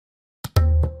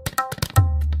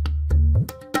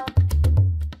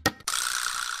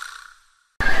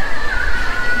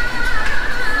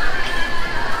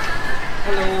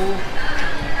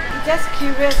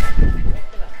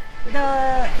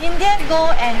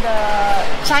gold and the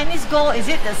Chinese gold, is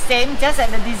it the same, just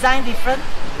that the design different?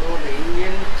 No, the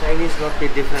Indian Chinese not be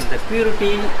different. The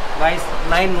purity wise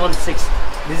 916.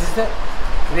 This is the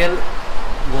real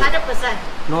gold.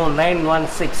 100%. No,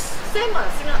 916. Same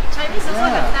as Chinese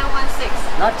also have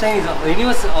 916. Not Chinese.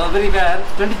 Universe everywhere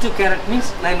 22 karat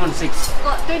means 916.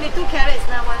 Got 22 carats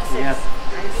 916. Yes.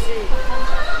 I see.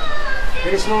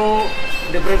 There is no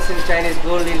difference in Chinese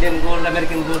gold, Indian gold,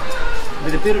 American gold.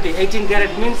 With the purity 18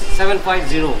 karat means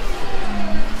 750.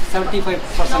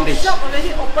 75%. Your shop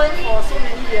already open for so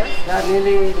many years? Yeah,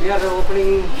 nearly we are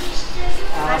opening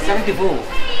 74.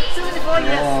 74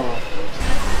 years.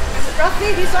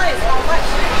 Roughly this one is how much?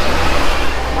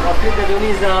 Roughly the one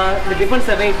is, it depends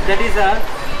the weight, that is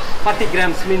 40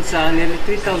 grams means nearly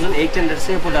 3,800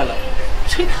 Singapore dollar.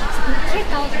 3,000?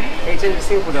 800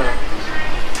 Singapore dollar.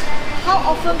 How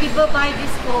often people buy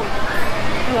this gold?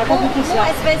 More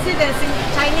expensive than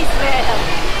Chinese wear.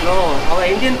 No, our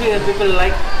Indian people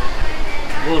like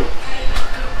gold.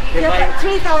 They buy. But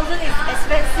 3,000 is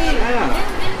expensive. Yeah.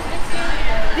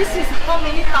 This is how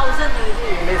many thousand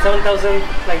already? 7,000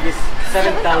 like this.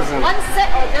 7,000. One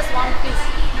set or just one piece?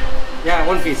 Yeah,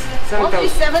 one piece. 7,000. One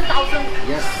piece 7,000?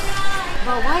 Yes.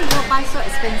 But why you buy so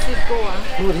expensive gold?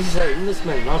 No, this is an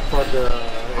investment, not for the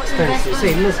expense. It's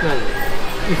an investment.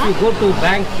 If you go to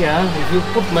bank here, if you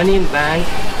put money in bank,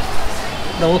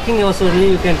 the working hours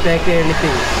only you can take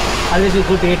anything. Otherwise you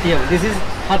go to ATM. This is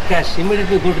hot cash.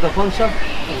 Immediately go to the pawn shop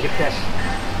and get cash.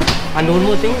 And one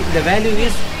more thing, the value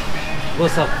is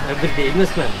goes up every day.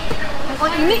 Investment. Oh,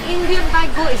 you mean Indian buy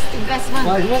gold is investment?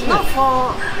 Not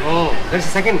for... Oh, that's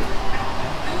the second.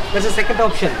 That's the second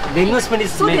option. The investment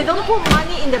is so made. They don't put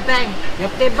money in the bank.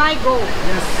 Yep. They buy gold.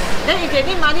 Yes. Then if they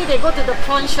need money, they go to the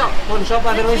pawn shop. Pawn shop,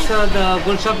 otherwise the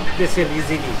gold shop they sell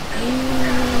easily.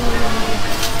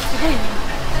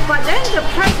 But then the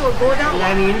price will go down. In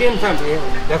an Indian family,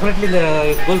 definitely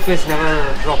the gold price never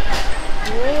drop.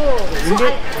 Oh, so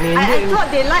I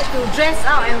thought they like to dress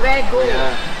out and wear gold.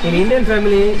 Yeah. In Indian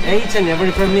family, each and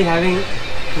every family having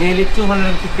nearly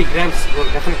 250 grams gold,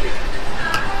 definitely.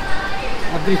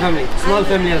 Every family, small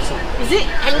family also. Is it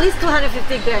at least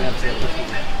 250 grams? Absolutely.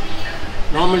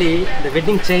 Normally, the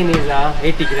wedding chain is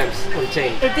 80 grams on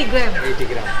chain. 80 grams? 80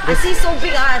 grams. I see so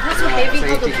big, that's so heavy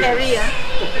so to carry.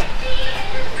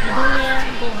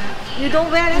 You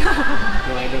don't wear it?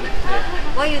 No, I don't wear.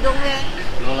 Why you don't wear?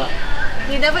 No.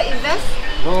 You never invest?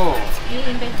 No. You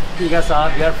invest? Because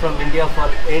we are from India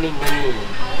for earning money.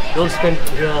 Don't spend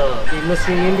here. Invest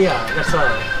in India. That's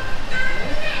all.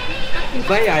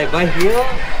 I buy here,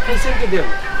 I send to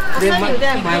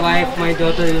them. My wife, my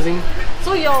daughter using.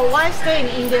 So your wife stay in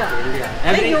India? India.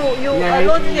 Then you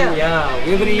alone here? Yeah,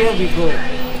 every year we go.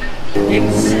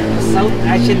 In South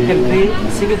Asian country,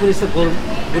 Singapore is a good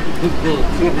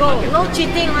gold. No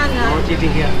cheating one. No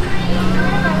cheating here.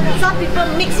 Some people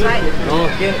mix, right? No,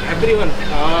 here everyone.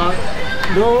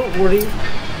 No worry.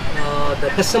 The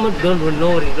customer don't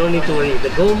worry. Don't need to worry. The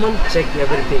government check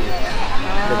everything.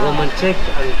 The government check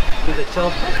and do the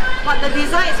job. But the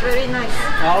design is very nice.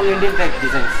 All Indian type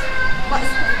designs. But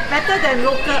better than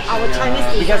local, our Chinese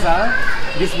design.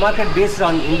 Because this market based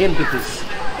on Indian peoples.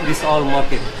 This all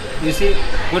market. You see,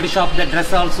 go to shop, the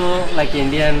dress also like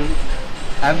Indian.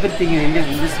 Everything is Indian.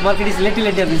 This market is little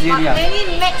India, this area. But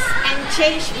many mix and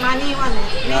change money one.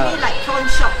 Many like pawn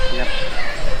shop. Yep.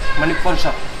 Money pawn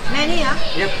shop. Many, huh?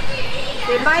 Yep.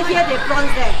 They buy here, they pawn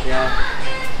there. Yeah.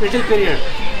 Little period.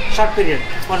 Short period.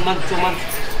 1 month, 2 months.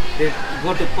 They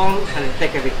go to pawn and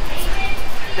take away.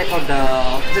 Take out the,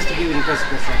 just to give interest.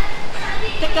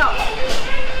 Take out.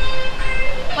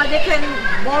 But they can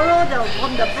borrow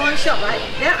from the pawn shop, right?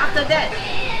 Then after that,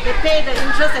 they pay the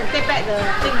interest and take back the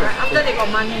thing, right? After they got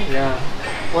money. Yeah.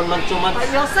 1 month, 2 months. But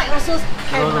your side also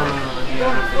can No.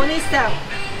 only sell.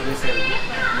 Only sell.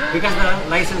 Because the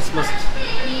license must.